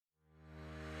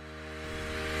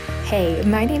Hey,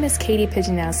 my name is Katie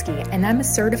Pijanowski, and I'm a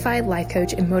certified life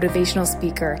coach and motivational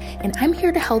speaker, and I'm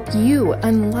here to help you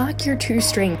unlock your true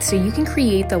strength so you can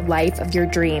create the life of your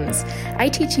dreams. I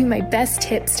teach you my best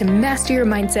tips to master your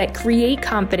mindset, create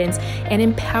confidence, and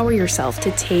empower yourself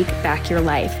to take back your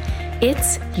life.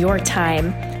 It's your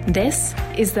time. This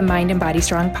is the Mind and Body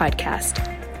Strong podcast.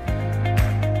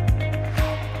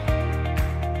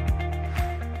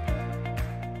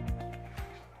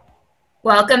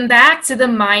 Welcome back to the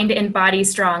Mind and Body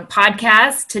Strong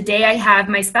podcast. Today I have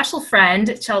my special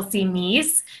friend, Chelsea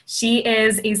Meese. She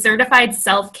is a certified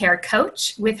self-care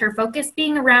coach with her focus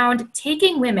being around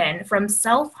taking women from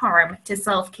self-harm to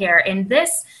self-care. And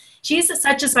she's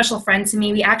such a special friend to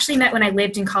me. We actually met when I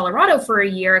lived in Colorado for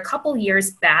a couple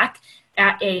years back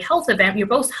at a health event. We were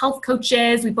both health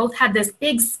coaches. We both had this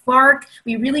big spark.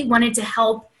 We really wanted to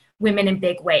help women in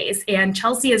big ways. And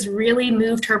Chelsea has really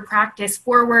moved her practice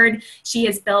forward. She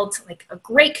has built a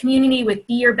great community with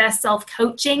Be Your Best Self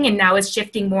coaching, and now is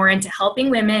shifting more into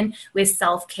helping women with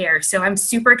self-care. So I'm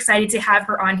super excited to have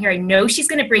her on here. I know she's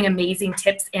going to bring amazing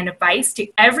tips and advice to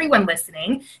everyone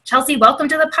listening. Chelsea, welcome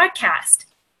to the podcast.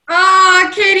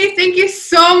 Katie, thank you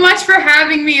so much for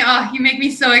having me. You make me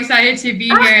so excited to be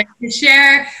here to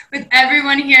share with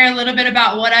everyone here a little bit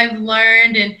about what I've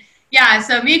learned. And yeah,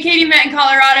 so me and Katie met in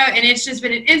Colorado, and it's just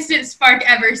been an instant spark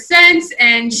ever since,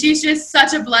 and she's just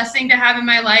such a blessing to have in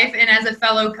my life and as a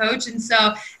fellow coach, and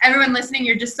so everyone listening,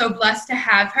 you're just so blessed to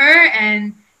have her,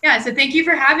 and yeah, so thank you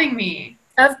for having me.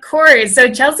 Of course.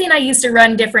 So Chelsea and I used to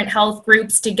run different health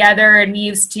groups together, and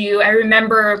I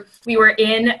remember we were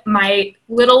in my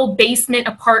little basement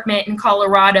apartment in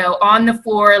Colorado on the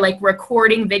floor,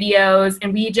 recording videos,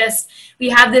 and we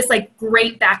have this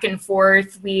great back and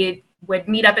forth. We would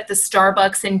meet up at the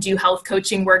Starbucks and do health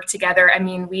coaching work together. I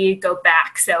mean, we go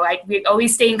back. So we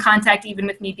always stay in contact, even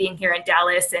with me being here in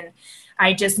Dallas. And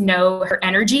I just know her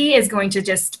energy is going to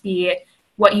just be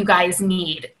what you guys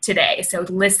need today. So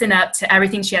listen up to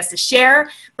everything she has to share.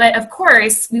 But of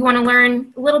course, we want to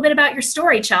learn a little bit about your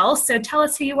story, Chelsea. So tell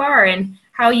us who you are and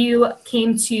how you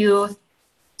came to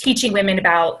teaching women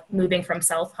about moving from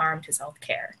self-harm to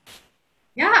self-care.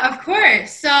 Yeah, of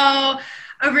course. So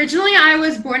originally, I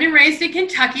was born and raised in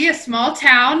Kentucky, a small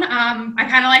town. I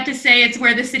kind of like to say it's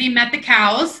where the city met the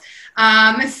cows. Born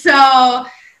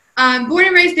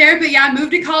and raised there, but yeah,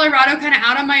 moved to Colorado kind of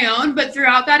out on my own. But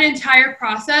throughout that entire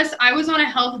process, I was on a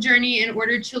health journey in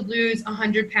order to lose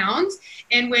 100 pounds,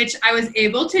 in which I was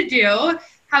able to do.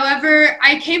 However,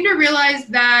 I came to realize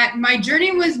that my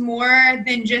journey was more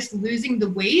than just losing the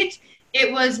weight. It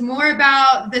was more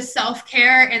about the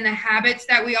self-care and the habits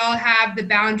that we all have, the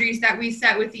boundaries that we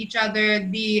set with each other,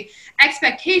 the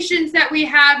expectations that we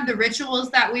have, the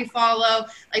rituals that we follow.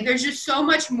 There's just so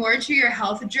much more to your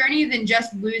health journey than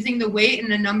just losing the weight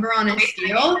and a number on a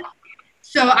scale.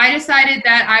 So I decided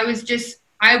that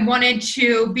I wanted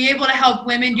to be able to help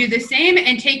women do the same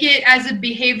and take it as a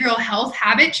behavioral health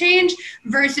habit change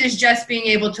versus just being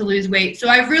able to lose weight. So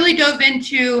I've really dove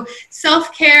into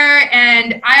self-care,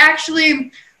 and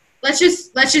let's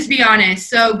just be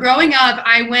honest. So growing up,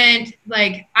 I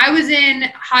was in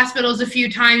hospitals a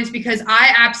few times because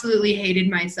I absolutely hated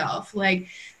myself.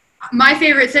 My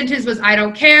favorite sentence was, I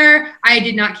don't care. I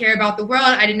did not care about the world.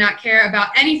 I did not care about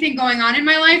anything going on in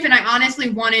my life. And I honestly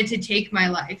wanted to take my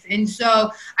life. And so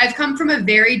I've come from a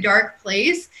very dark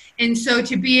place. And so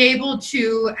to be able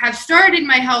to have started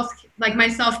my my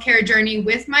self-care journey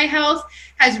with my health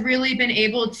has really been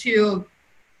able to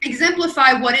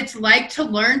exemplify what it's like to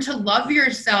learn to love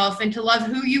yourself and to love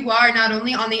who you are, not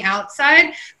only on the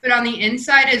outside, but on the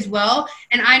inside as well.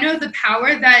 And I know the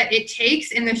power that it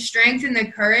takes and the strength and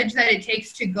the courage that it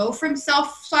takes to go from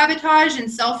self-sabotage and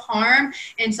self-harm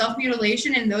and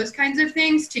self-mutilation and those kinds of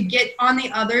things to get on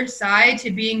the other side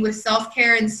to being with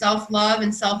self-care and self-love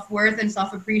and self-worth and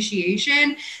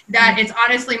self-appreciation. That it's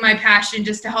honestly my passion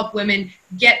just to help women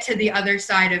get to the other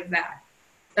side of that.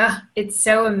 It's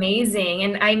so amazing.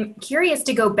 And I'm curious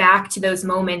to go back to those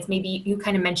moments. Maybe you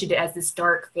kind of mentioned it as this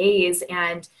dark phase,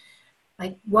 and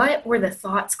what were the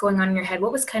thoughts going on in your head?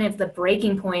 What was kind of the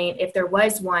breaking point, if there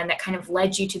was one, that kind of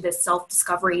led you to this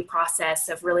self-discovery process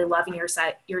of really loving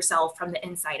yourself from the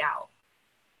inside out?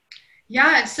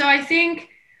 Yeah. So I think,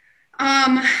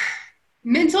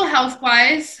 mental health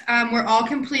wise, we're all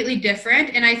completely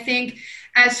different. And I think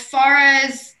as far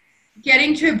as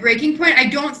getting to a breaking point, I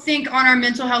don't think on our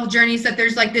mental health journeys that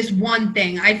there's this one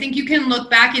thing. I think you can look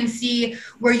back and see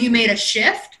where you made a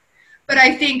shift, but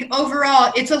I think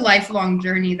overall it's a lifelong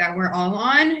journey that we're all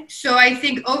on. So I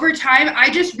think over time, I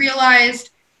just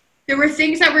realized there were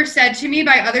things that were said to me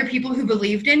by other people who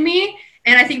believed in me,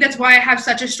 And I think that's why I have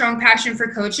such a strong passion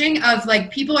for coaching, of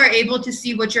like, people are able to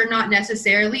see what you're not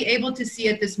necessarily able to see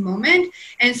at this moment.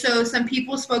 And so some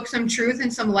people spoke some truth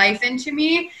and some life into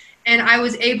me. And I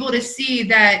was able to see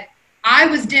that I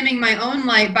was dimming my own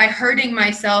light by hurting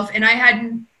myself. And I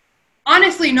had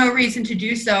honestly no reason to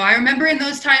do so. I remember in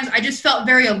those times, I just felt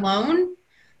very alone.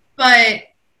 But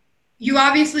you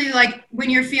obviously, like, when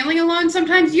you're feeling alone,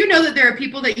 sometimes you know that there are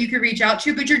people that you could reach out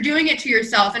to, but you're doing it to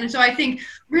yourself. And so I think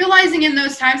realizing in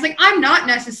those times, like, I'm not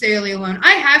necessarily alone.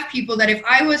 I have people that if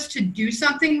I was to do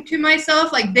something to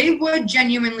myself, like, they would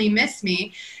genuinely miss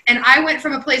me. And I went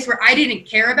from a place where I didn't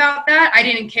care about that, I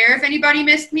didn't care if anybody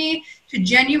missed me, to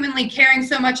genuinely caring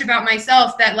so much about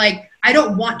myself that, like, I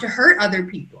don't want to hurt other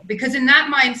people. Because in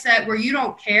that mindset where you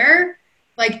don't care,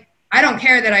 like, I don't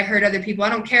care that I hurt other people. I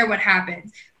don't care what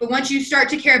happens. But once you start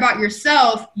to care about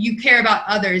yourself, you care about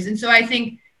others. And so I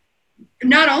think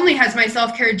not only has my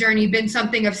self-care journey been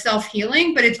something of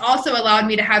self-healing, but it's also allowed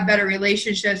me to have better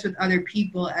relationships with other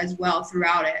people as well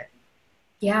throughout it.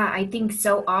 Yeah, I think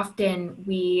so often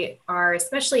we are,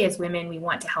 especially as women, we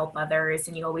want to help others.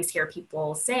 And you always hear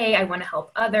people say, I want to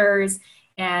help others.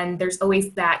 And there's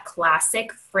always that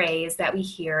classic phrase that we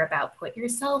hear about put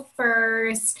yourself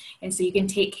first. And so you can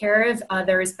take care of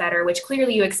others better, which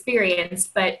clearly you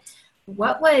experienced. But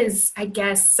what was, I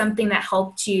guess, something that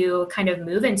helped you kind of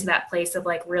move into that place of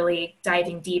like really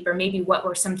diving deep? Or maybe what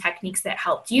were some techniques that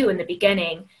helped you in the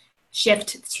beginning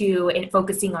shift to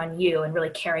focusing on you and really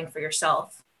caring for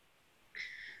yourself?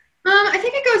 I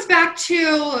think it goes back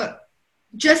to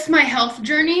just my health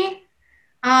journey.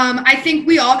 I think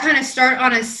we all kind of start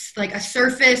on a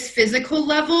surface physical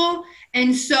level.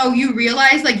 And so you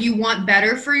realize like you want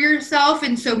better for yourself.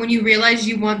 And so when you realize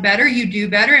you want better, you do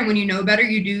better. And when you know better,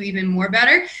 you do even more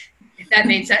better, if that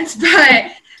made sense.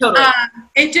 But Totally.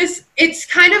 It's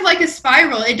kind of like a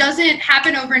spiral. It doesn't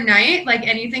happen overnight like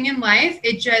anything in life.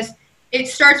 It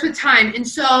starts with time. And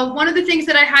so one of the things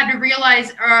that I had to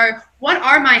realize are, what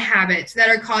are my habits that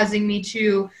are causing me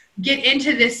to get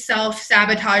into this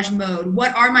self-sabotage mode?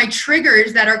 What are my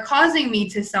triggers that are causing me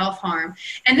to self-harm?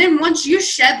 And then once you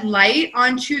shed light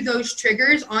onto those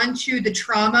triggers, onto the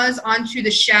traumas, onto the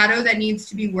shadow that needs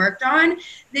to be worked on,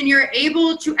 then you're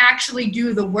able to actually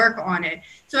do the work on it.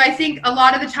 So I think a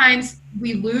lot of the times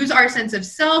we lose our sense of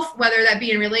self, whether that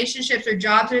be in relationships or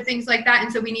jobs or things like that.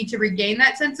 And so we need to regain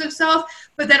that sense of self.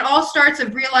 But that all starts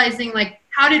of realizing, like,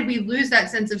 how did we lose that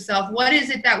sense of self? What is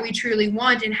it that we truly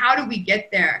want? And how do we get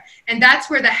there? And that's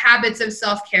where the habits of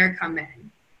self-care come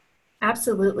in.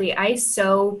 Absolutely. I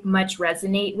so much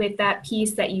resonate with that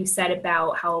piece that you said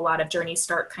about how a lot of journeys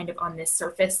start kind of on this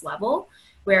surface level,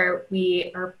 where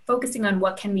we are focusing on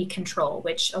what can we control,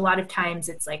 which a lot of times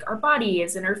it's like our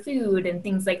bodies and our food and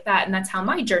things like that. And that's how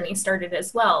my journey started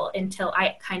as well, until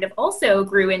I kind of also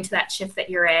grew into that shift that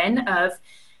you're in of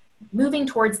moving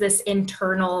towards this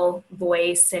internal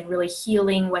voice and really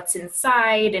healing what's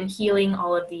inside and healing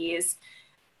all of these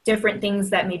different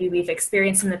things that maybe we've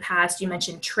experienced in the past. You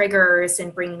mentioned triggers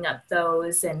and bringing up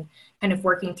those and kind of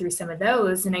working through some of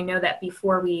those. And I know that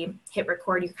before we hit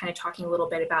record, you're kind of talking a little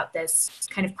bit about this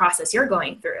kind of process you're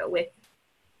going through with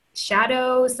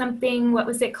shadow something. What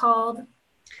was it called?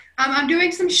 I'm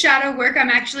doing some shadow work. I'm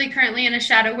actually currently in a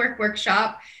shadow work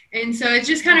workshop. And so it's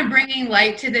just kind of bringing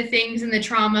light to the things and the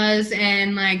traumas,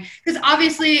 and like, because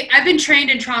obviously I've been trained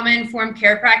in trauma-informed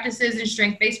care practices and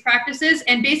strength-based practices.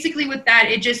 And basically with that,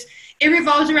 it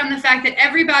revolves around the fact that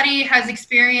everybody has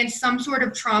experienced some sort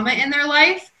of trauma in their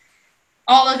life.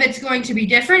 All of it's going to be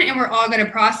different, and we're all going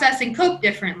to process and cope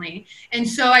differently. And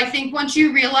so I think once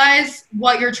you realize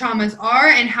what your traumas are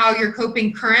and how you're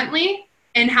coping currently,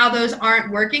 and how those aren't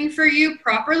working for you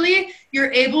properly,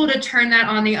 you're able to turn that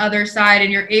on the other side, and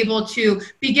you're able to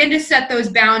begin to set those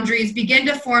boundaries, begin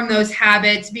to form those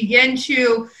habits, begin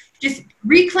to just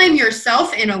reclaim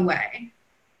yourself in a way.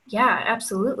 Yeah,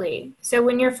 absolutely. So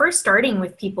when you're first starting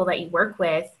with people that you work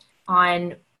with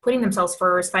on putting themselves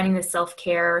first, finding the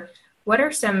self-care, what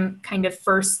are some kind of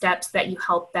first steps that you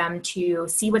help them to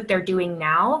see what they're doing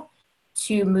now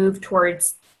to move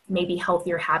towards maybe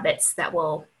healthier habits that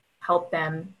will help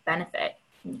them benefit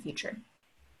in the future?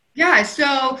 Yeah,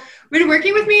 so when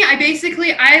working with me,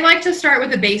 I like to start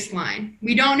with a baseline.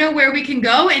 We don't know where we can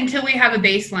go until we have a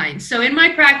baseline. So in my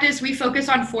practice, we focus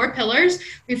on 4 pillars.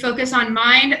 We focus on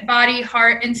mind, body,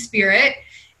 heart, and spirit.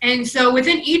 And so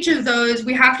within each of those,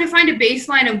 we have to find a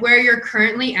baseline of where you're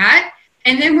currently at.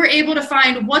 And then we're able to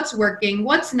find what's working,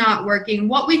 what's not working,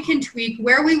 what we can tweak,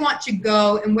 where we want to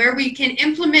go, and where we can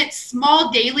implement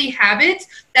small daily habits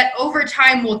that over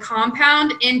time will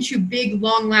compound into big,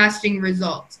 long-lasting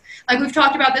results. Like we've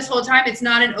talked about this whole time, it's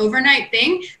not an overnight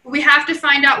thing, but we have to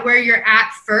find out where you're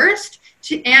at first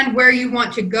and where you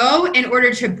want to go in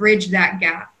order to bridge that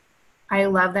gap. I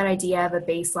love that idea of a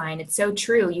baseline. It's so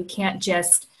true. You can't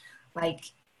just I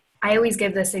always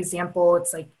give this example.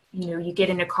 It's like, you get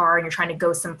in a car and you're trying to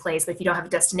go someplace, but if you don't have a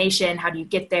destination, how do you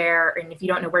get there? And if you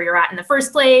don't know where you're at in the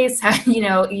first place,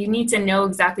 you need to know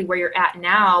exactly where you're at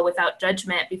now without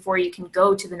judgment before you can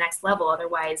go to the next level.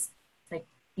 Otherwise,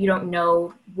 you don't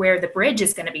know where the bridge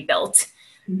is going to be built.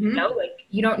 Mm-hmm.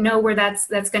 You don't know where that's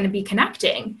going to be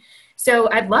connecting.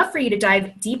 So I'd love for you to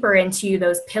dive deeper into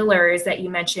those pillars that you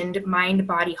mentioned: mind,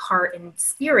 body, heart, and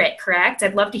spirit, correct?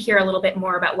 I'd love to hear a little bit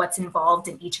more about what's involved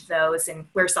in each of those and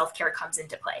where self-care comes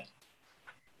into play.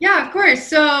 Yeah, of course.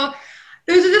 So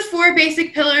those are the 4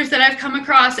 basic pillars that I've come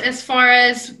across as far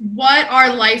as what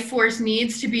our life force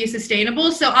needs to be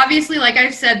sustainable. So obviously, like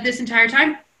I've said this entire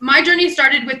time, my journey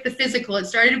started with the physical. It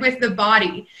started with the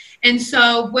body. And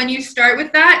so when you start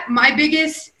with that, my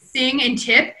biggest thing and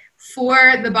tip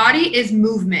for the body is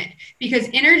movement, because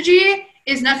energy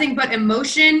is nothing but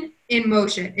emotion in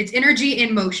motion. It's energy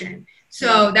in motion.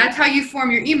 So that's how you form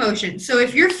your emotion. So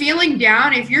if you're feeling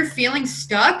down, if you're feeling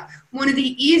stuck, one of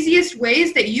the easiest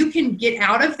ways that you can get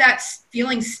out of that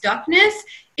feeling stuckness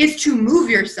is to move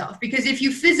yourself, because if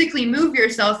you physically move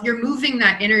yourself, you're moving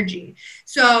that energy.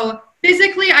 So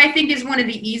physically, I think, is one of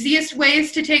the easiest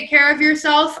ways to take care of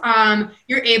yourself.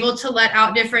 You're able to let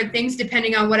out different things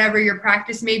depending on whatever your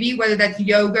practice may be, whether that's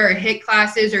yoga or HIIT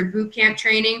classes or boot camp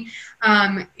training.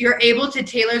 You're able to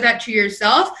tailor that to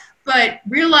yourself, but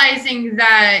realizing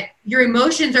that your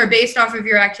emotions are based off of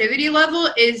your activity level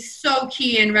is so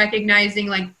key in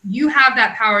recognizing you have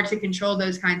that power to control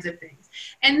those kinds of things.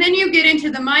 And then you get into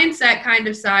the mindset kind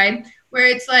of side where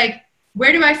it's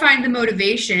where do I find the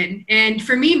motivation? And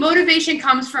for me, motivation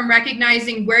comes from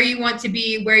recognizing where you want to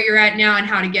be, where you're at now, and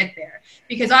how to get there.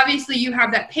 Because obviously you have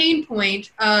that pain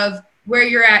point of where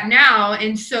you're at now.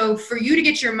 And so for you to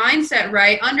get your mindset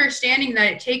right, understanding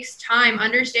that it takes time,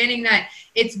 understanding that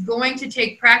it's going to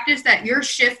take practice, that you're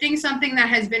shifting something that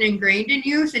has been ingrained in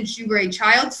you since you were a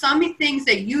child. Some things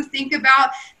that you think about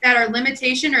that are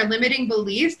limitation or limiting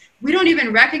beliefs, we don't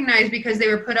even recognize because they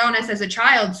were put on us as a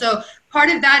child. So part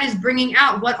of that is bringing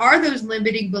out what are those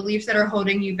limiting beliefs that are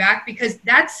holding you back, because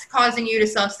that's causing you to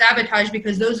self-sabotage,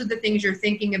 because those are the things you're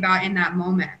thinking about in that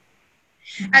moment.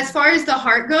 As far as the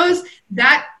heart goes,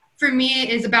 that for me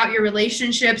is about your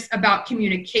relationships, about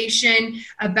communication,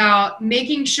 about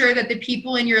making sure that the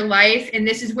people in your life, and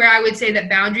this is where I would say that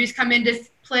boundaries come into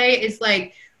play, is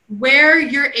where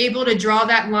you're able to draw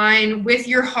that line with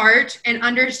your heart and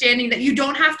understanding that you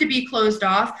don't have to be closed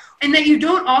off, and that you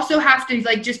don't also have to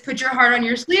just put your heart on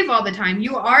your sleeve all the time.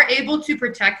 You are able to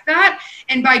protect that.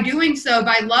 And by doing so,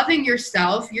 by loving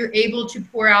yourself, you're able to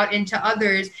pour out into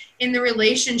others in the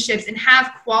relationships and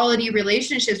have quality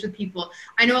relationships with people.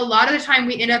 I know a lot of the time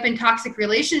we end up in toxic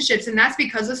relationships, and that's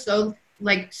because of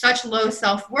such low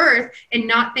self-worth and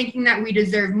not thinking that we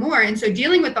deserve more. And so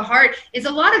dealing with the heart is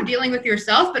a lot of dealing with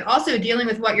yourself, but also dealing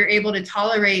with what you're able to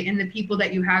tolerate in the people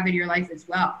that you have in your life as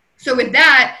well. So with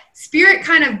that, spirit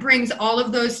kind of brings all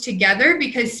of those together,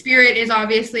 because spirit is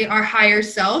obviously our higher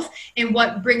self and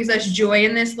what brings us joy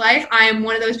in this life. I am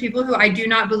one of those people who I do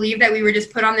not believe that we were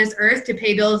just put on this earth to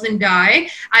pay bills and die.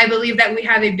 I believe that we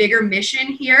have a bigger mission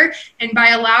here. And by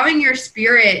allowing your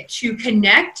spirit to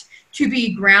connect, to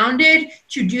be grounded,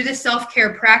 to do the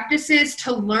self-care practices,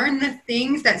 to learn the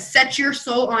things that set your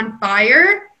soul on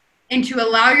fire, and to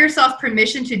allow yourself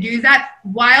permission to do that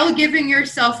while giving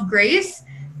yourself grace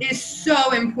is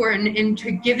so important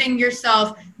into giving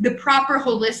yourself the proper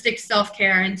holistic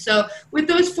self-care. And so with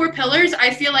those 4 pillars,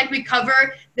 I feel like we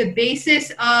cover the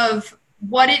basis of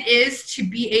what it is to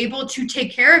be able to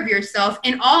take care of yourself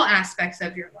in all aspects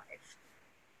of your life.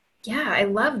 Yeah, I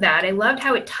love that. I loved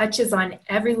how it touches on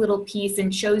every little piece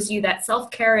and shows you that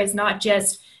self-care is not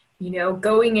just,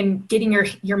 going and getting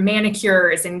your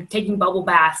manicures and taking bubble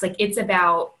baths. It's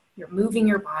about you're moving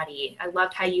your body. I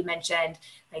loved how you mentioned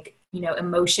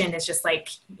emotion is just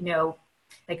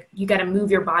you got to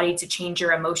move your body to change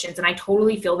your emotions. And I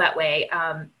totally feel that way.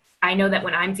 I know that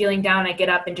when I'm feeling down, I get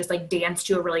up and just dance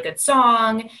to a really good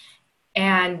song,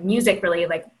 and music really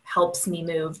helps me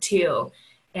move too.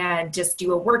 And just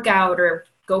do a workout or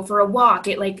go for a walk,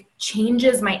 it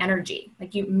changes my energy.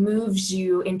 It moves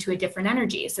you into a different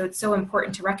energy. So it's so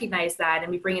important to recognize that.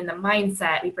 And we bring in the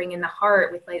mindset, we bring in the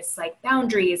heart with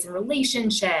boundaries and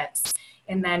relationships,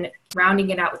 and then rounding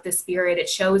it out with the spirit. It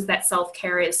shows that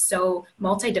self-care is so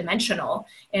multidimensional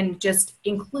and just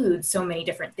includes so many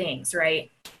different things, right?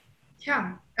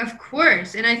 Yeah, of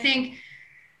course. And I think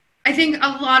I think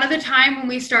a lot of the time when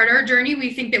we start our journey,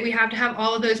 we think that we have to have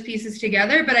all of those pieces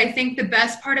together. But I think the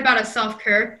best part about a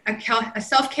self-care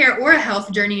or a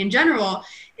health journey in general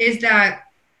is that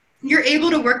you're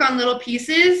able to work on little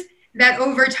pieces that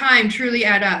over time truly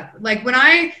add up. Like when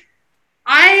I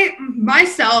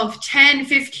myself 10,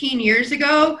 15 years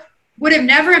ago would have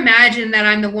never imagined that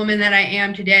I'm the woman that I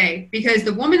am today, because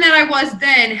the woman that I was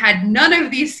then had none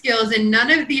of these skills and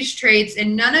none of these traits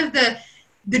and none of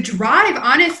the drive,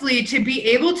 honestly, to be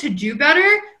able to do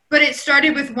better. But it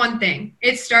started with one thing.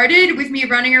 It started with me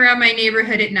running around my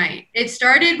neighborhood at night. It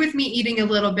started with me eating a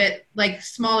little bit, like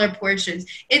smaller portions.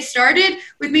 It started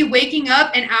with me waking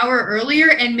up an hour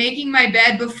earlier and making my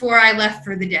bed before I left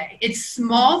for the day. It's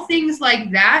small things like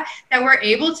that that we're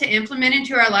able to implement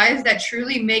into our lives that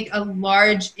truly make a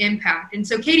large impact. And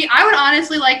so, Katie, I would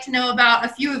honestly like to know about a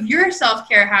few of your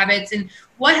self-care habits, and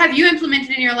what have you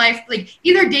implemented in your life, like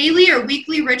either daily or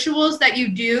weekly rituals that you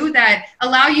do that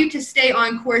allow you to stay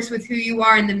on course with who you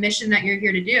are and the mission that you're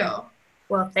here to do?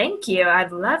 Well, thank you.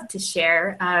 I'd love to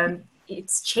share.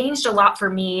 It's changed a lot for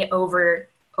me over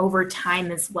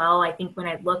time as well. I think when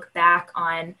I look back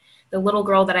on the little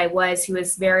girl that I was, who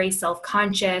was very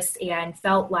self-conscious and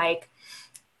felt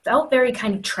very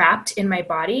kind of trapped in my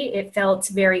body, it felt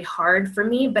very hard for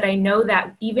me. But I know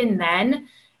that even then,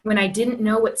 when I didn't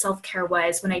know what self-care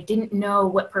was, when I didn't know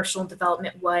what personal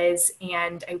development was,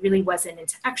 and I really wasn't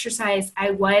into exercise,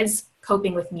 I was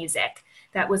coping with music.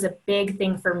 That was a big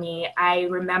thing for me. I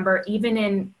remember even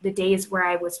in the days where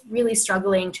I was really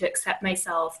struggling to accept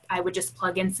myself, I would just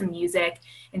plug in some music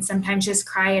and sometimes just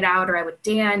cry it out, or I would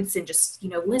dance and just,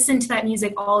 listen to that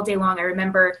music all day long. I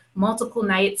remember multiple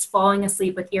nights falling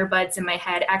asleep with earbuds in my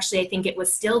head. Actually, I think it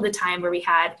was still the time where we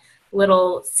had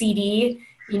little CD,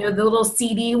 the little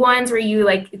CD ones where you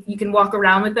can walk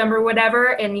around with them or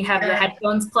whatever, and you have the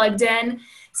headphones plugged in.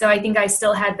 So I think I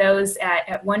still had those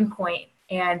at one point.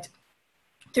 And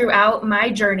throughout my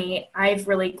journey, I've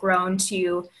really grown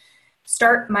to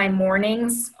start my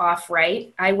mornings off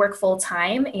right. I work full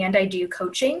time and I do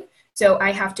coaching. So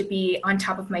I have to be on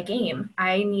top of my game.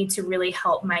 I need to really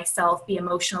help myself be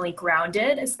emotionally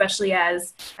grounded, especially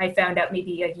as I found out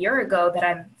maybe a year ago that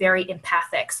I'm very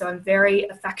empathic. So I'm very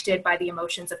affected by the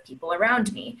emotions of people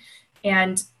around me.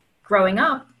 And growing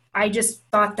up, I just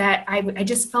thought that I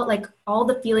just felt like all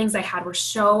the feelings I had were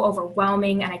so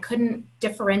overwhelming, and I couldn't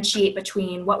differentiate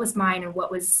between what was mine and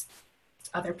what was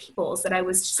other people's that I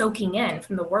was soaking in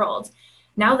from the world.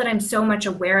 Now that I'm so much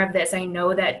aware of this, I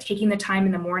know that taking the time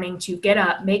in the morning to get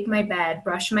up, make my bed,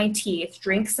 brush my teeth,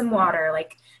 drink some water,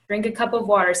 drink a cup of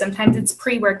water. Sometimes it's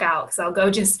pre-workout, because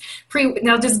I'll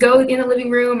just go in the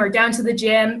living room or down to the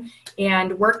gym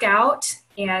and work out.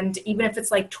 And even if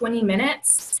it's 20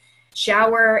 minutes,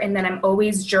 shower, and then I'm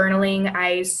always journaling.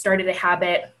 I started a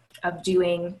habit of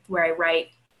doing where I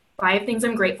write 5 things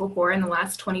I'm grateful for in the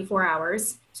last 24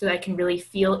 hours so that I can really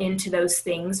feel into those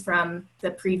things from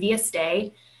the previous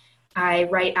day. I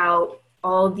write out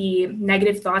all the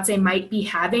negative thoughts I might be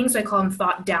having, so I call them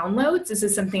thought downloads. This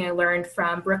is something I learned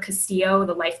from Brooke Castillo,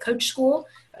 the life coach school,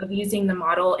 of using the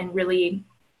model and really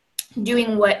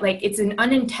doing it's an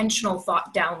unintentional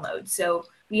thought download. So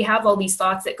we have all these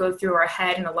thoughts that go through our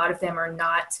head, and a lot of them are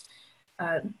not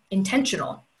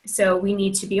intentional. So we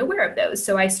need to be aware of those.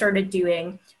 So I started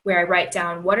doing where I write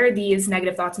down, what are these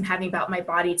negative thoughts I'm having about my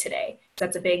body today?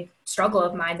 That's a big struggle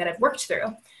of mine that I've worked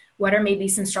through. What are maybe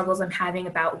some struggles I'm having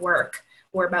about work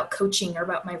or about coaching or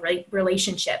about my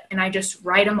relationship? And I just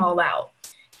write them all out.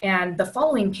 And the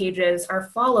following pages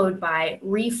are followed by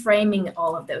reframing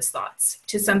all of those thoughts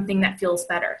to something that feels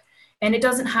better. And it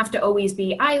doesn't have to always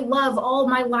be, I love all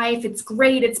my life, it's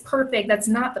great, it's perfect. That's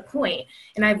not the point.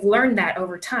 And I've learned that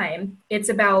over time. It's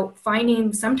about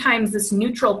finding sometimes this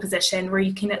neutral position where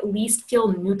you can at least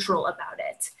feel neutral about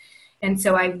it. And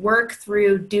so I work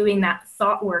through doing that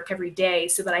thought work every day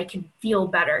so that I can feel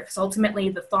better. Because ultimately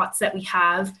the thoughts that we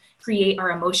have create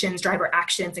our emotions, drive our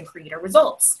actions, and create our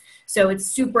results. So it's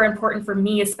super important for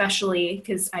me, especially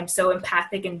because I'm so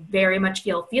empathic and very much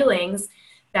feel feelings,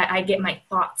 that I get my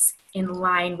thoughts in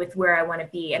line with where I want to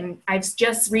be. And I've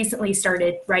just recently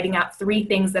started writing out 3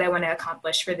 things that I want to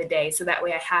accomplish for the day. So that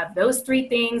way I have those 3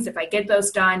 things. If I get those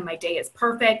done, my day is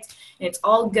perfect and it's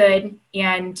all good.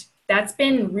 And that's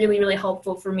been really, really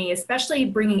helpful for me, especially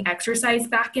bringing exercise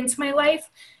back into my life.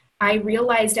 I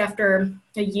realized after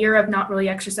a year of not really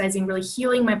exercising, really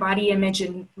healing my body image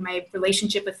and my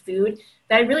relationship with food,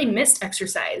 that I really missed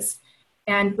exercise.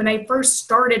 And when I first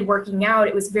started working out,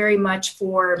 it was very much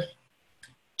for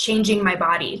changing my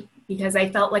body, because I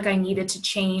felt like I needed to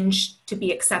change to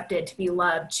be accepted, to be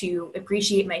loved, to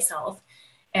appreciate myself.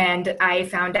 And I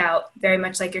found out, very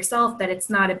much like yourself, that it's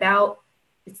not about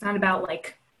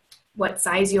like what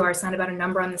size you are. It's not about a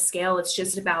number on the scale. It's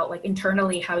just about like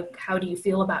internally, how do you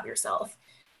feel about yourself?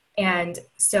 And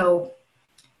so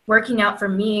working out for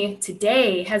me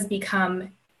today has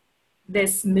become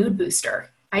this mood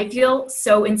booster. I feel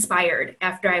so inspired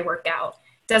after I work out.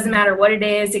 Doesn't matter what it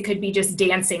is. It could be just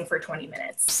dancing for 20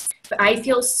 minutes. But I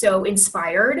feel so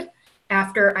inspired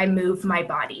after I move my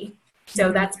body.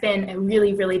 So that's been a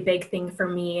really, really big thing for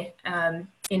me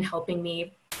in helping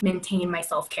me maintain my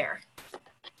self-care.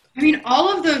 I mean,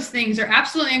 all of those things are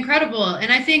absolutely incredible.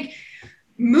 And I think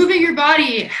moving your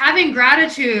body, having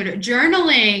gratitude,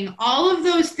 journaling, all of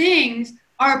those things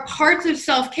are parts of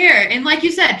self-care. And like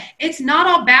you said, it's not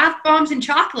all bath bombs and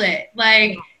chocolate.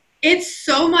 Like, it's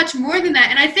so much more than that.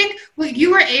 And I think what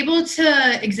you were able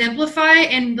to exemplify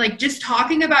and like just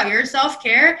talking about your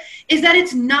self-care is that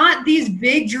it's not these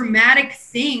big dramatic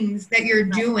things that you're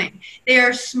doing. They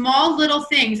are small little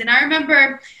things. And I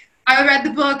remember I read the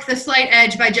book, The Slight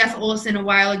Edge by Jeff Olson a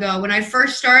while ago when I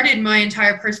first started my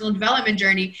entire personal development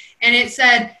journey. And it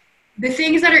said, the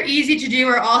things that are easy to do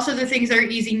are also the things that are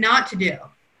easy not to do.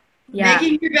 Yeah.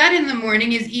 Making your bed in the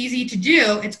morning is easy to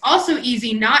do. It's also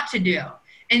easy not to do.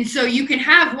 And so you can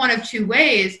have one of two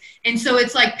ways. And so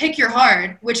it's like, pick your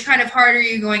heart. Which kind of heart are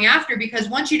you going after? Because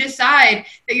once you decide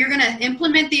that you're going to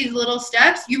implement these little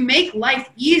steps, you make life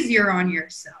easier on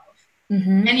yourself.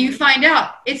 Mm-hmm. And you find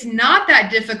out it's not that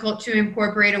difficult to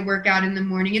incorporate a workout in the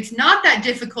morning. It's not that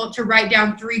difficult to write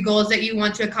down 3 goals that you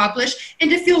want to accomplish and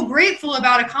to feel grateful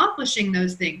about accomplishing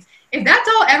those things. If that's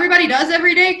all everybody does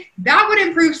every day, that would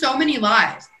improve so many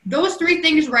lives. Those 3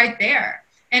 things right there.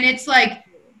 And it's like,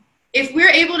 if we're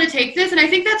able to take this, and I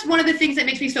think that's one of the things that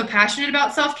makes me so passionate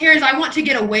about self-care is I want to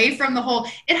get away from the whole,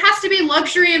 it has to be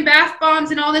luxury and bath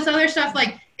bombs and all this other stuff.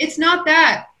 Like, it's not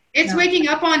that. It's waking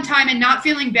up on time and not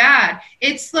feeling bad.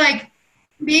 It's like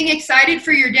being excited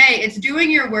for your day. It's doing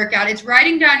your workout. It's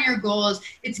writing down your goals.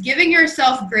 It's giving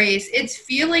yourself grace. It's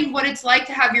feeling what it's like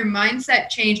to have your mindset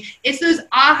change. It's those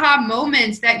aha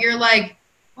moments that you're like,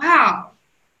 wow,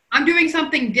 I'm doing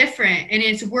something different and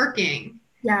it's working.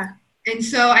 Yeah. And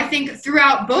so I think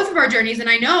throughout both of our journeys, and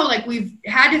I know like we've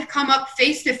had to come up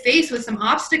face to face with some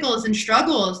obstacles and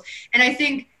struggles. And I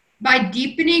think by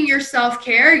deepening your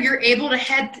self-care, you're able to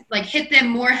hit them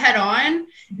more head on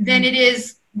than it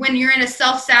is when you're in a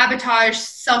self-sabotage,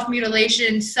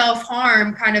 self-mutilation,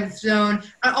 self-harm kind of zone.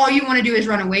 All you want to do is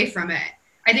run away from it.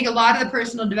 I think a lot of the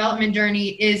personal development journey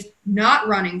is not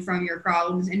running from your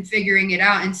problems and figuring it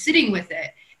out and sitting with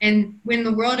it. And when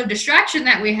the world of distraction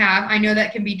that we have, I know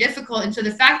that can be difficult. And so the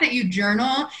fact that you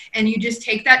journal and you just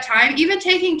take that time, even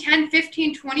taking 10,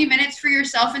 15, 20 minutes for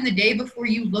yourself in the day before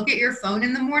you look at your phone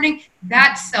in the morning,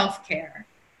 that's self-care.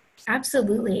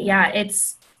 Absolutely. Yeah.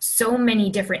 It's so many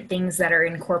different things that are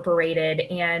incorporated.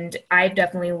 And I've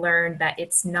definitely learned that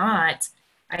it's not,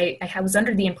 I was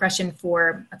under the impression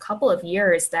for a couple of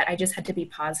years that I just had to be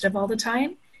positive all the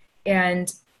time.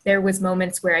 And there was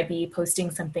moments where I'd be posting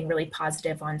something really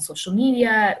positive on social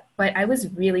media, but I was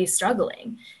really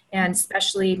struggling. And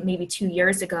especially maybe 2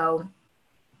 years ago,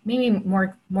 maybe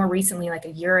more recently, like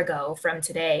a year ago from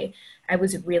today, I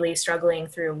was really struggling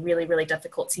through a really, really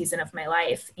difficult season of my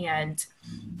life. And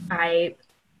I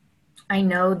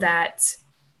know that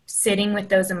sitting with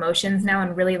those emotions now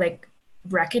and really like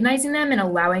recognizing them and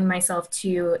allowing myself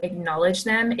to acknowledge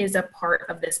them is a part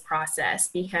of this process,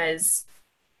 because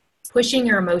pushing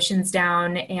your emotions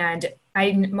down, and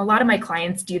a lot of my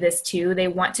clients do this too. They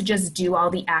want to just do all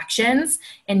the actions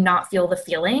and not feel the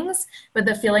feelings, but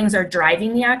the feelings are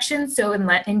driving the action. So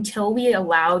until we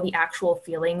allow the actual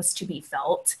feelings to be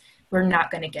felt, we're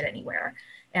not going to get anywhere.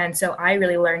 And so I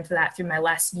really learned that through my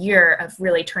last year of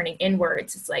really turning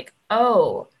inwards. It's like,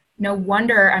 oh, no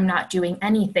wonder I'm not doing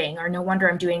anything, or no wonder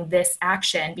I'm doing this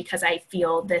action because I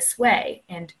feel this way.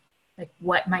 And like,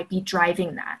 what might be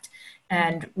driving that?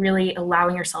 And really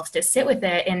allowing yourself to sit with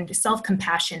it. And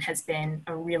self-compassion has been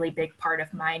a really big part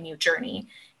of my new journey,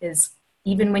 is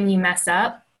even when you mess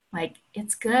up, like,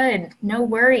 it's good, no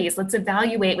worries. Let's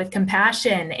evaluate with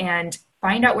compassion and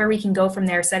find out where we can go from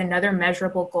there. Set another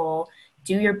measurable goal,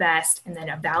 do your best, and then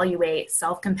evaluate,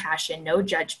 self-compassion, no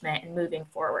judgment, and moving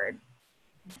forward.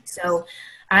 So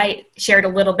I shared a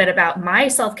little bit about my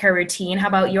self-care routine. How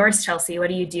about yours, Chelsea? What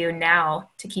do you do now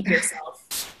to keep yourself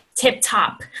tip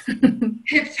top?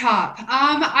 Tip top.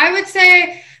 I would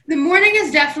say the morning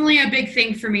is definitely a big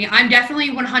thing for me. I'm definitely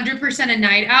 100% a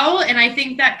night owl. And I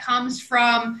think that comes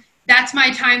from, that's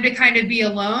my time to kind of be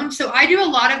alone. So I do a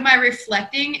lot of my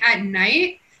reflecting at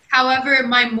night. However,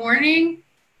 my morning,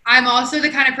 I'm also the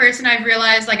kind of person I've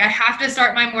realized like I have to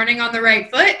start my morning on the right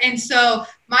foot. And so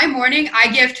my morning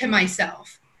I give to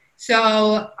myself.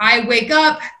 So I wake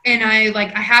up and I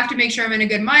have to make sure I'm in a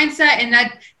good mindset. And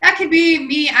that could be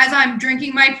me as I'm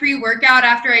drinking my pre-workout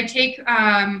after I take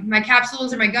my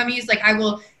capsules or my gummies. Like I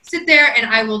will sit there and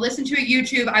I will listen to a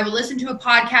YouTube. I will listen to a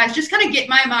podcast, just kind of get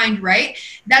my mind right.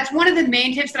 That's one of the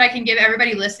main tips that I can give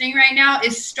everybody listening right now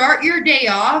is start your day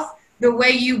off the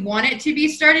way you want it to be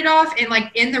started off and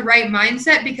like in the right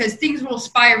mindset, because things will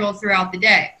spiral throughout the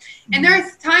day. And there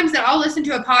are times that I'll listen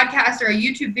to a podcast or a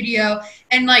YouTube video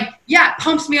and like, yeah, it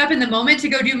pumps me up in the moment to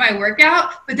go do my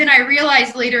workout. But then I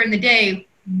realize later in the day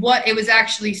what it was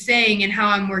actually saying and how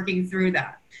I'm working through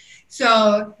that.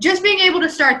 So just being able to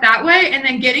start that way and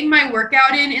then getting my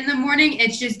workout in the morning,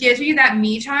 it just gives me that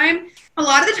me time. A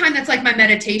lot of the time that's like my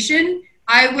meditation.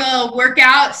 I will work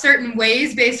out certain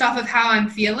ways based off of how I'm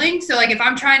feeling. So like if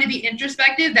I'm trying to be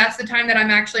introspective, that's the time that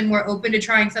I'm actually more open to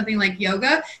trying something like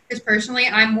yoga. Because personally,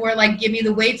 I'm more like, give me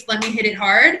the weights, let me hit it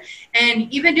hard.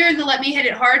 And even during the let me hit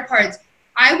it hard parts,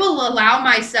 I will allow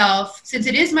myself, since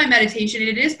it is my meditation,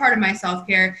 it is part of my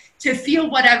self-care, to feel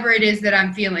whatever it is that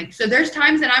I'm feeling. So there's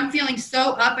times that I'm feeling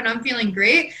so up and I'm feeling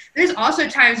great. There's also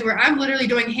times where I'm literally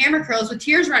doing hammer curls with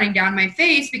tears running down my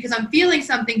face because I'm feeling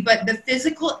something, but the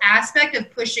physical aspect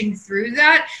of pushing through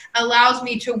that allows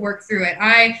me to work through it.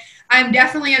 I'm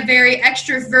definitely a very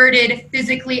extroverted,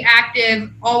 physically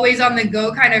active, always on the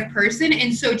go kind of person.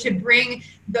 And so to bring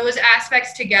those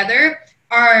aspects together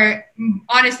are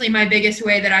honestly my biggest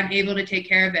way that I'm able to take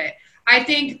care of it. I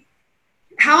think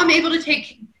how I'm able to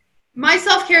take my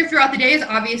self-care throughout the day is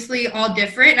obviously all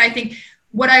different. And I think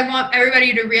what I want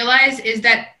everybody to realize is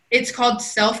that it's called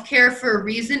self-care for a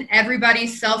reason.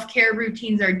 Everybody's self-care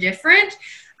routines are different.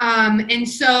 And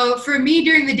so for me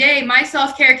during the day, my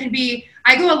self-care can be,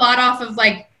 I go a lot off of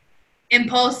like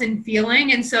impulse and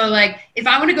feeling. And so like, if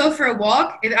I want to go for a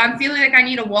walk, if I'm feeling like I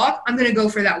need a walk, I'm going to go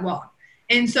for that walk.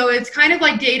 And so it's kind of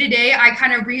like day to day, I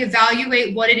kind of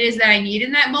reevaluate what it is that I need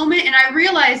in that moment. And I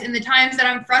realize in the times that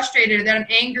I'm frustrated or that I'm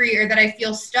angry or that I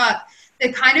feel stuck,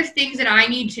 the kind of things that I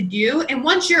need to do. And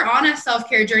once you're on a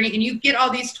self-care journey and you get all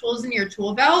these tools in your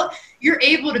tool belt, you're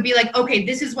able to be like, okay,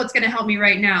 this is what's going to help me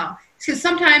right now. Because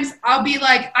sometimes I'll be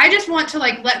like, I just want to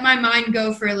like let my mind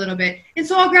go for a little bit. And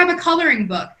so I'll grab a coloring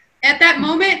book. At that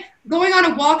moment, going on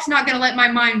a walk's not going to let my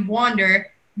mind wander.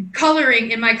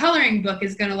 Coloring in my coloring book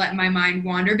is going to let my mind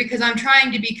wander because I'm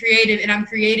trying to be creative and I'm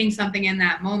creating something in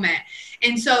that moment.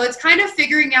 And so it's kind of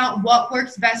figuring out what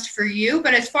works best for you.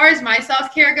 But as far as my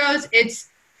self-care goes, it's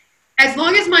as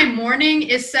long as my morning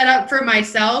is set up for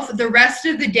myself, the rest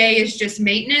of the day is just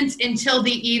maintenance until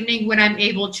the evening when I'm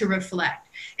able to reflect.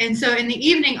 And so in the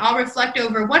evening, I'll reflect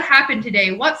over what happened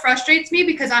today, what frustrates me,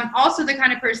 because I'm also the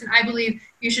kind of person I believe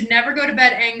you should never go to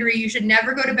bed angry. You should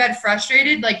never go to bed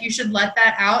frustrated. Like you should let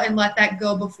that out and let that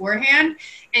go beforehand.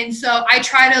 And so I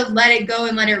try to let it go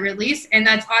and let it release. And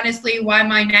that's honestly why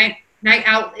my night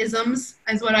out isms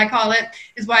is what I call it,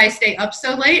 is why I stay up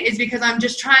so late, is because I'm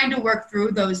just trying to work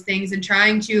through those things and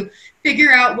trying to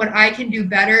figure out what I can do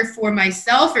better for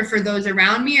myself or for those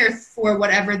around me or for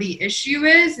whatever the issue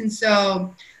is. And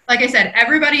so, like I said,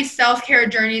 everybody's self-care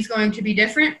journey is going to be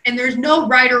different, and there's no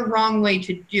right or wrong way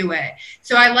to do it.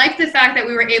 So I like the fact that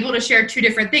we were able to share two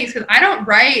different things, because I don't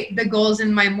write the goals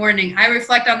in my morning. I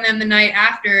reflect on them the night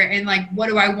after and like, what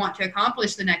do I want to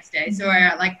accomplish the next day? So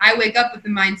I wake up with the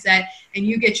mindset and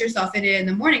you get yourself in it in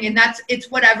the morning, and it's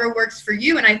whatever works for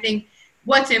you. And I think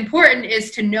what's important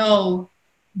is to know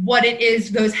what it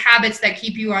is, those habits that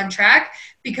keep you on track,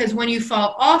 because when you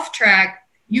fall off track,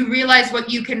 you realize what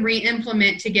you can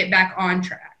re-implement to get back on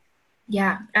track.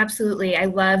 Yeah, absolutely. I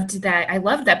loved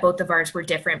that both of ours were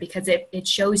different, because it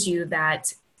shows you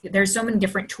that there's so many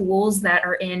different tools that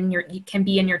are can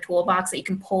be in your toolbox that you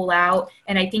can pull out.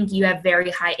 And I think you have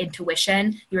very high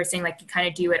intuition. You were saying like you kind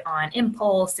of do it on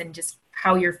impulse and just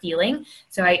how you're feeling.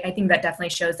 So I think that definitely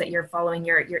shows that you're following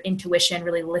your intuition,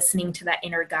 really listening to that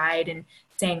inner guide and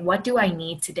saying, what do I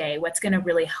need today? What's going to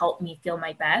really help me feel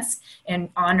my best? And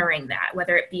honoring that,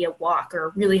 whether it be a walk or a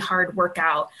really hard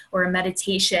workout or a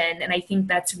meditation. And I think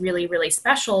that's really, really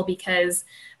special, because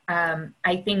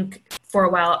I think for a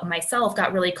while myself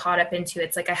got really caught up into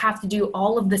it's like I have to do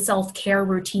all of the self-care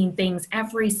routine things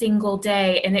every single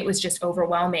day, and it was just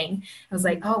overwhelming. I was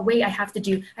like, oh wait, I have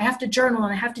to journal,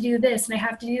 and I have to do this, and I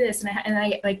have to do this, and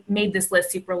I like made this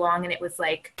list super long, and it was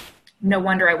like, no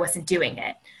wonder I wasn't doing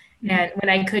it. And when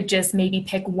I could just maybe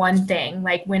pick one thing,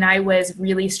 like when I was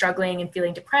really struggling and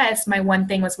feeling depressed, my one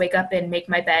thing was wake up and make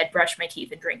my bed, brush my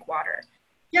teeth, and drink water.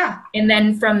 Yeah. And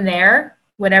then from there,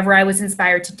 whatever I was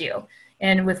inspired to do.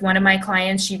 And with one of my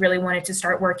clients, she really wanted to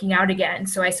start working out again.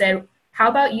 So I said, how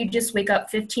about you just wake up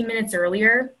 15 minutes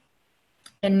earlier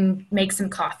and make some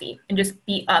coffee and just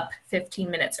be up 15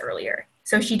 minutes earlier.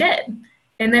 So she did.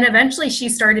 And then eventually she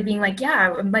started being like,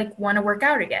 yeah, I like want to work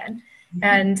out again. Mm-hmm.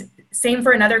 And same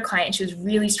for another client. She was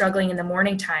really struggling in the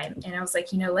morning time. And I was like,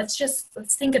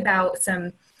 let's think about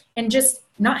and just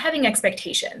not having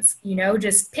expectations,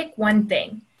 just pick one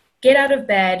thing, get out of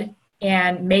bed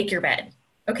and make your bed.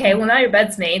 Okay, well now your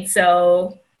bed's made.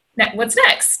 So what's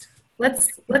next?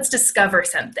 Let's discover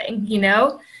something,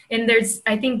 And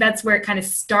I think that's where it kind of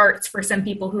starts for some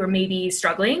people who are maybe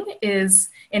struggling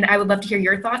and I would love to hear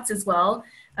your thoughts as well,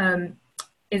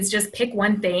 is just pick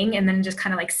one thing and then just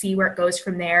kind of like see where it goes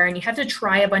from there. And you have to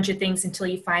try a bunch of things until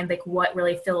you find like what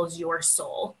really fills your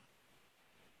soul.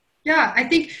 Yeah, I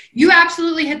think you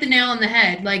absolutely hit the nail on the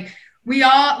head. Like we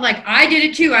all, like I did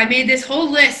it too. I made this whole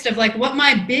list of like what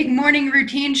my big morning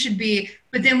routine should be.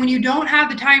 But then when you don't have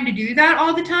the time to do that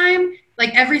all the time,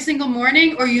 like every single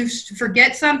morning, or you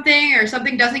forget something or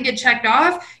something doesn't get checked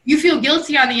off, you feel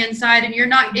guilty on the inside and you're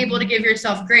not able to give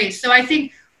yourself grace. So I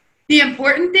think the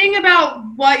important thing about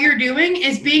what you're doing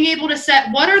is being able to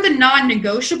set what are the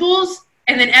non-negotiables,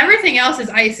 and then everything else is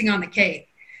icing on the cake.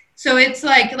 So it's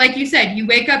like you said, you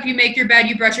wake up, you make your bed,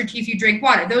 you brush your teeth, you drink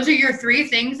water. Those are your 3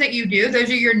 things that you do. Those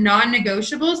are your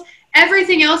non-negotiables.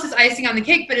 Everything else is icing on the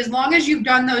cake. But as long as you've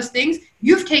done those things,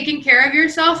 you've taken care of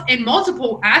yourself in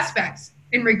multiple aspects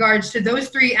in regards to those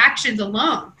 3 actions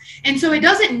alone. And so it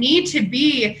doesn't need to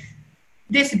be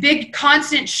this big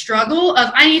constant struggle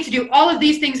of I need to do all of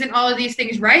these things and all of these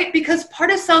things right, because part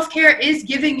of self-care is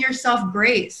giving yourself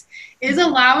grace, is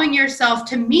allowing yourself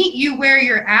to meet you where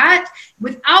you're at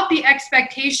without the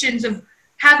expectations of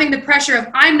having the pressure of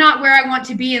I'm not where I want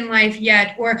to be in life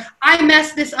yet, or I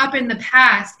messed this up in the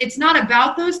past. It's not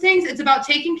about those things. It's about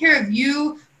taking care of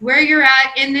you where you're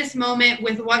at in this moment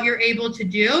with what you're able to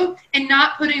do and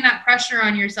not putting that pressure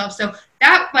on yourself. So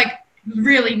that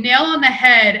really nail on the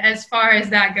head as far as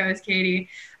that goes, Katie.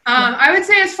 I would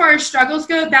say as far as struggles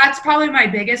go, that's probably my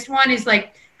biggest one is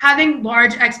like having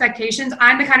large expectations.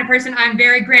 I'm the kind of person, I'm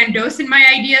very grandiose in my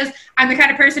ideas. I'm the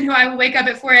kind of person who I will wake up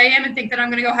at 4 a.m. and think that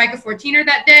I'm going to go hike a 14er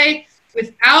that day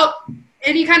without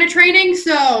any kind of training.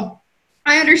 So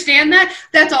I understand that.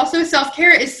 That's also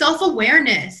self-care, is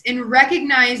self-awareness and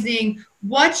recognizing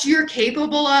what you're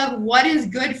capable of, what is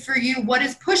good for you, what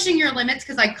is pushing your limits,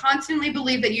 because I constantly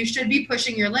believe that you should be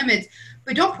pushing your limits,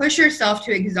 but don't push yourself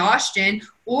to exhaustion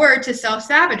or to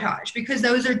self-sabotage, because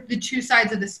those are the 2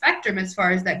 sides of the spectrum as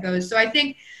far as that goes. So I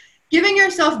think giving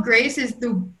yourself grace is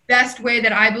the best way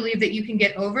that I believe that you can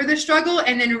get over the struggle,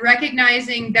 and then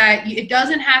recognizing that it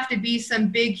doesn't have to be some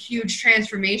big, huge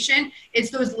transformation. It's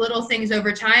those little things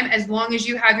over time, as long as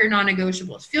you have your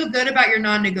non-negotiables. Feel good about your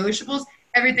non-negotiables.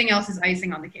 Everything else is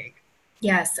icing on the cake.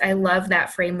 Yes, I love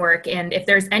that framework. And if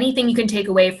there's anything you can take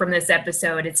away from this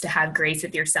episode, it's to have grace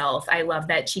with yourself. I love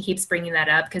that she keeps bringing that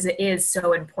up because it is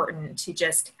so important to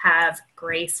just have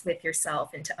grace with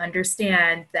yourself and to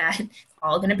understand that it's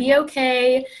all going to be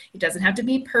okay. It doesn't have to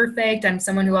be perfect. I'm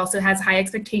someone who also has high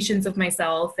expectations of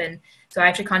myself. And so I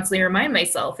actually constantly remind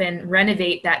myself and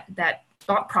renovate that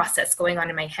thought process going on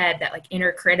in my head, that like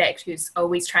inner critic who's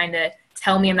always trying to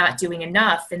tell me I'm not doing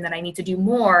enough and that I need to do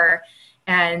more.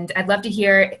 And I'd love to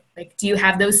hear, like, do you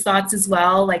have those thoughts as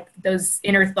well? Like those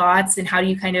inner thoughts, and how do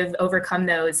you kind of overcome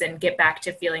those and get back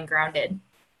to feeling grounded?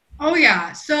 Oh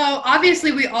yeah. So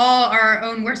obviously we all are our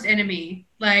own worst enemy.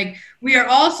 Like we are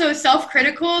all so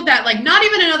self-critical that like not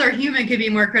even another human could be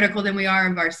more critical than we are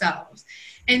of ourselves.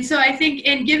 And so I think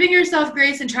in giving yourself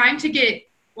grace and trying to get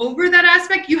over that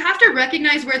aspect, you have to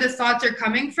recognize where the thoughts are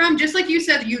coming from. Just like you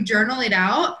said, you journal it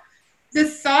out. The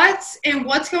thoughts and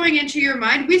what's going into your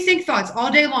mind, we think thoughts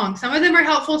all day long. Some of them are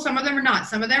helpful, some of them are not.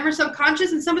 Some of them are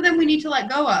subconscious, and some of them we need to let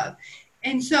go of.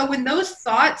 And so when those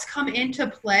thoughts come into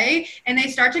play and they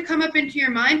start to come up into your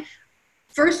mind,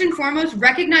 first and foremost,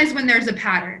 recognize when there's a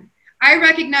pattern. I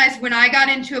recognize when I got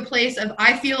into a place of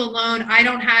I feel alone, I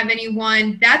don't have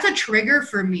anyone. That's a trigger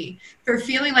for me, for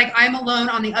feeling like I'm alone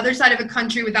on the other side of a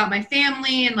country without my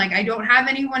family and like I don't have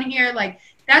anyone here. Like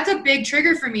that's a big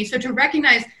trigger for me. So to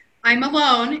recognize I'm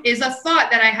alone is a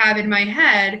thought that I have in my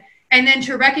head. And then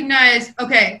to recognize,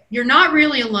 okay, you're not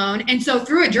really alone. And so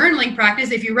through a journaling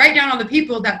practice, if you write down all the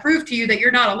people that prove to you that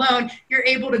you're not alone, you're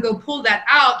able to go pull that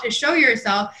out to show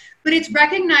yourself. But it's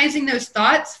recognizing those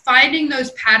thoughts, finding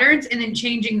those patterns, and then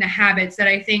changing the habits that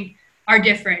I think are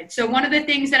different. So one of the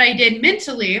things that I did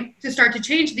mentally to start to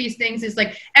change these things is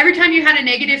like every time you had a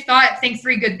negative thought, think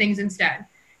 3 good things instead.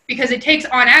 Because it takes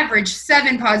on average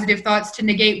 7 positive thoughts to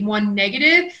negate 1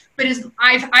 negative. but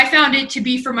I found it to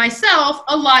be for myself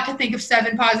a lot to think of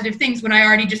 7 positive things when I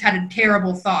already just had a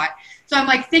terrible thought. So I'm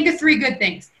like, think of 3 good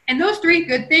things. And those 3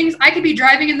 good things, I could be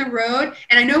driving in the road,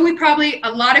 and I know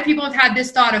a lot of people have had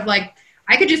this thought of like,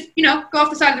 I could just, go off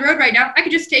the side of the road right now. I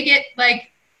could just take it.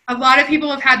 Like, a lot of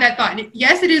people have had that thought. And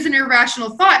yes, it is an irrational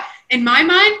thought. In my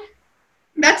mind,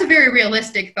 that's a very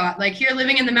realistic thought. Like, here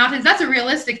living in the mountains, that's a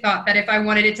realistic thought that if I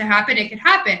wanted it to happen, it could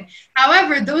happen.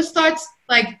 However, those thoughts,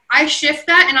 like, I shift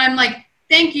that and I'm like,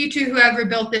 thank you to whoever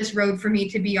built this road for me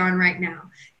to be on right now.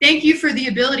 Thank you for the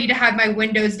ability to have my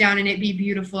windows down and it be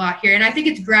beautiful out here. And I think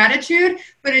it's gratitude,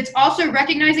 but it's also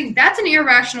recognizing that's an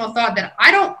irrational thought that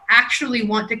I don't actually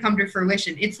want to come to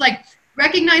fruition. It's like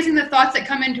recognizing the thoughts that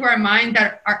come into our mind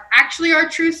that are actually our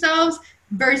true selves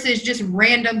versus just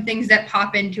random things that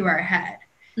pop into our head.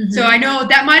 Mm-hmm. So I know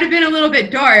that might have been a little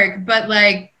bit dark, but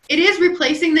like it is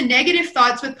replacing the negative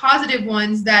thoughts with positive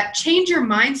ones that change your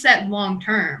mindset long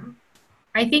term.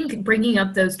 I think bringing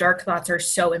up those dark thoughts are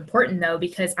so important, though,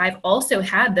 because I've also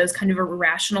had those kind of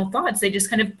irrational thoughts. They just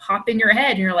kind of pop in your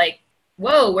head and you're like,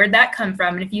 whoa, where'd that come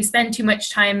from? And if you spend too much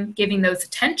time giving those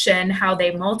attention, how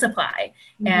they multiply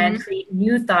and create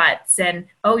new thoughts and,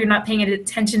 oh, you're not paying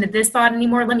attention to this thought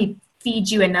anymore. Let me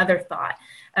feed you another thought.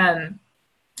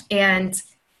 And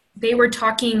they were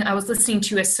talking, I was listening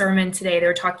to a sermon today. They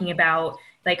were talking about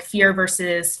like fear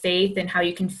versus faith and how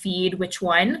you can feed which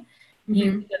one.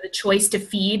 You have the choice to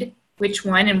feed which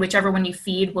one, and whichever one you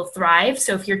feed will thrive.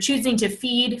 So if you're choosing to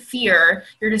feed fear,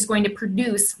 you're just going to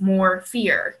produce more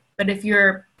fear. But if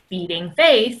you're feeding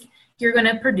faith, you're going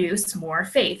to produce more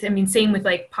faith. I mean, same with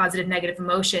like positive, negative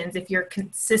emotions. If you're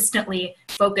consistently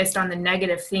focused on the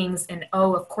negative things and,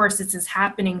 oh, of course this is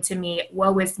happening to me,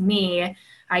 woe is me,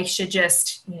 I should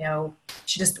just,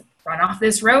 run off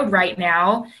this road right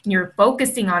now. And you're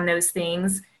focusing on those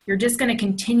things, you're just going to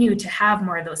continue to have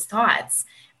more of those thoughts.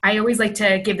 I always like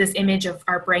to give this image of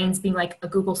our brains being like a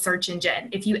Google search engine.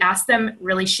 If you ask them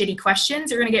really shitty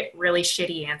questions, you're going to get really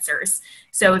shitty answers.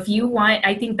 So if you want,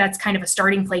 I think that's kind of a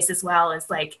starting place as well, is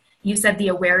like you said, the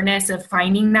awareness of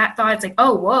finding that thought. It's like,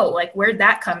 oh, whoa, like where'd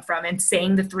that come from? And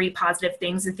saying the 3 positive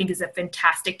things, I think is a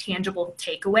fantastic, tangible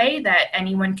takeaway that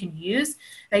anyone can use.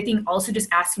 I think also just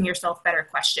asking yourself better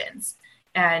questions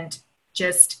and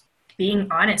just being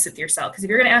honest with yourself. Because if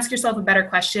you're going to ask yourself a better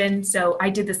question, so I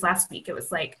did this last week. It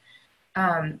was like,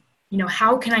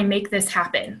 how can I make this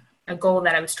happen? A goal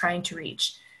that I was trying to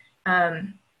reach.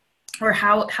 Or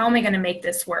how am I going to make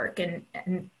this work? And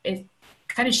it's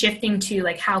kind of shifting to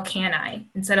like, how can I?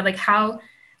 Instead of like, how,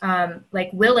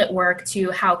 will it work, to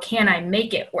how can I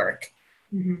make it work?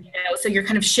 Mm-hmm. So you're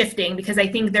kind of shifting, because I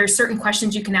think there's certain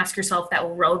questions you can ask yourself that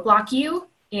will roadblock you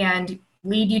and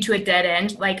lead you to a dead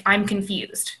end. Like, I'm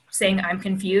confused. Saying I'm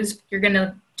confused, you're going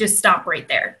to just stop right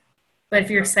there. But if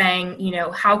you're saying,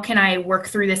 how can I work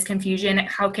through this confusion?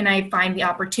 How can I find the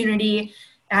opportunity?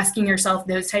 Asking yourself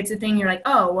those types of things, you're like,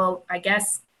 oh, well, I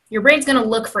guess your brain's going to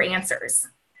look for answers,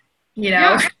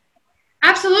 Yeah,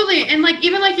 absolutely. And like,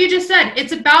 even like you just said,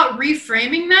 it's about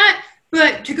reframing that.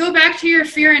 But to go back to your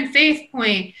fear and faith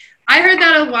point, I heard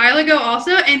that a while ago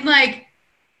also. And like,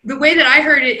 the way that I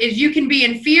heard it is you can be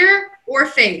in fear or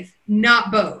faith,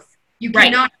 not both. You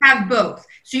cannot have both.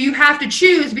 So you have to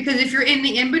choose, because if you're in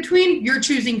the in-between, you're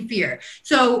choosing fear.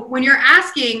 So when you're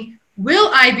asking, will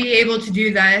I be able to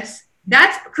do this?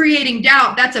 That's creating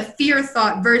doubt. That's a fear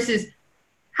thought versus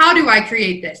how do I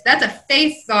create this? That's a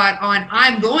faith thought on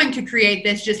I'm going to create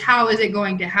this. Just how is it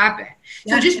going to happen?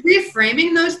 Yeah. So just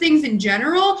reframing those things in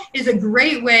general is a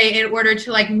great way in order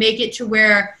to like make it to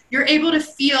where you're able to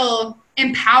feel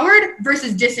empowered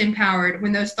versus disempowered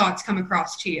when those thoughts come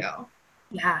across to you.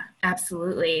 Yeah,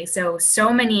 absolutely.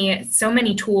 So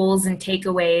many tools and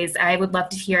takeaways. I would love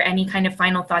to hear any kind of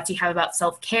final thoughts you have about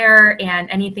self-care and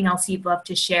anything else you'd love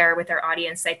to share with our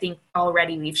audience. I think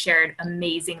already we've shared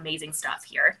amazing stuff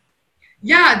here.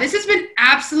 Yeah, this has been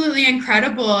absolutely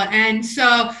incredible. And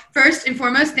so first and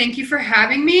foremost, thank you for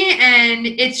having me. And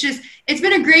it's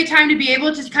been a great time to be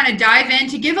able to kind of dive in,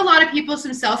 to give a lot of people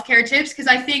some self-care tips. Because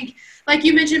I think, like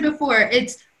you mentioned before,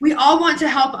 we all want to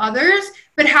help others,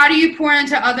 but how do you pour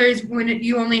into others when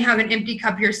you only have an empty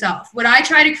cup yourself? What I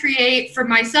try to create for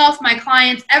myself, my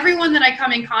clients, everyone that I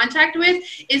come in contact with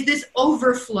is this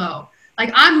overflow.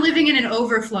 Like, I'm living in an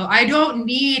overflow. I don't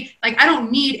need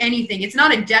anything. It's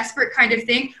not a desperate kind of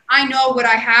thing. I know what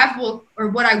I have or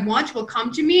what I want will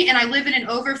come to me, and I live in an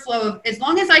overflow of, as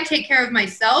long as I take care of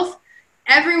myself,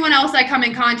 everyone else I come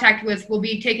in contact with will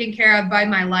be taken care of by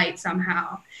my light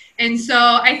somehow. And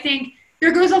so I think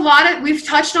there goes we've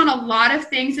touched on a lot of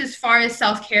things as far as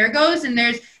self-care goes, and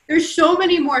there's there's so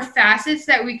many more facets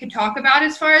that we could talk about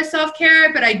as far as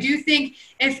self-care, but I do think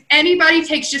if anybody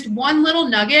takes just one little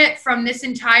nugget from this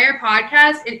entire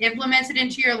podcast and implements it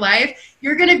into your life,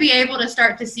 you're going to be able to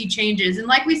start to see changes. And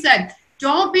like we said,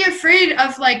 don't be afraid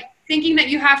of like thinking that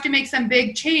you have to make some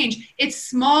big change. It's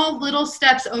small little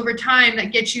steps over time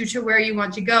that get you to where you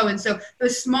want to go. And so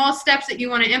those small steps that you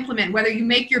want to implement, whether you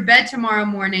make your bed tomorrow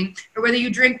morning, or whether you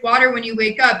drink water when you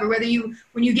wake up, or whether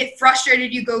when you get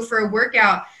frustrated, you go for a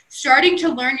workout, starting to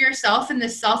learn yourself and the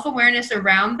self-awareness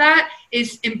around that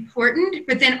is important,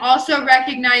 but then also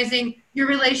recognizing your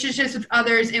relationships with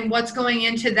others and what's going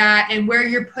into that and where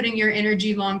you're putting your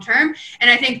energy long-term. And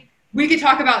I think we could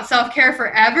talk about self-care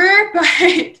forever,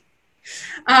 but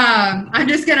I'm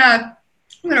gonna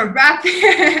wrap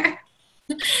here.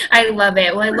 I love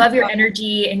it. Well, I love your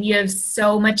energy, and you have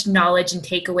so much knowledge and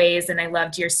takeaways, and I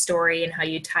loved your story and how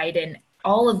you tied in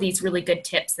all of these really good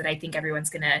tips that I think everyone's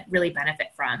going to really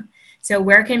benefit from. So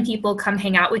where can people come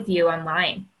hang out with you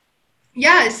online?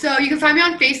 Yeah, so you can find me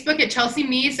on Facebook at Chelsea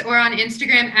Meese or on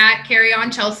Instagram at Carry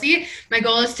On Chelsea. My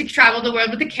goal is to travel the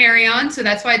world with a carry on, so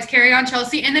that's why it's Carry On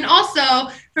Chelsea. And then also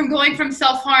from going from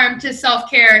self-harm to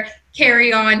self-care,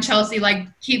 Carry On Chelsea, like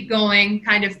keep going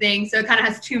kind of thing. So it kind of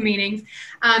has two meanings.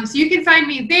 So you can find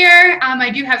me there.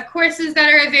 I do have courses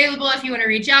that are available if you want to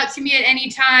reach out to me at any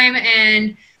time.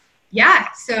 And yeah,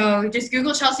 so just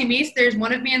Google Chelsea Meese. There's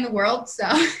one of me in the world, so.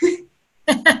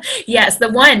 Yes, the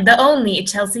one, the only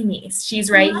Chelsea Meese. She's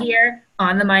right here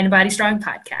on the Mind and Body Strong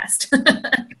podcast.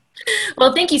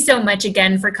 Well, thank you so much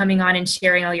again for coming on and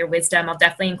sharing all your wisdom. I'll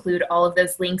definitely include all of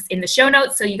those links in the show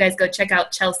notes, so you guys go check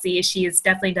out Chelsea. She has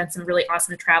definitely done some really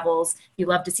awesome travels. If you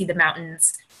love to see the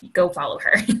mountains, go follow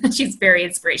her. She's very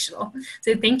inspirational.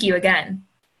 So thank you again.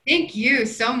 Thank you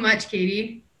so much,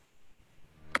 Katie.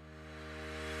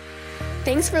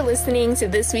 Thanks for listening to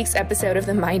this week's episode of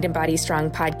the Mind and Body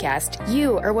Strong podcast.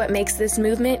 You are what makes this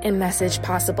movement and message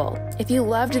possible. If you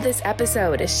loved this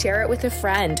episode, share it with a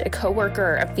friend, a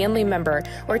coworker, a family member,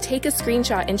 or take a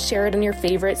screenshot and share it on your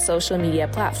favorite social media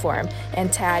platform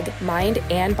and tag Mind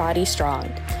and Body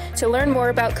Strong. To learn more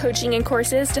about coaching and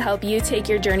courses to help you take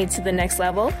your journey to the next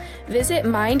level, visit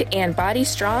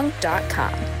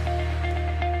mindandbodystrong.com.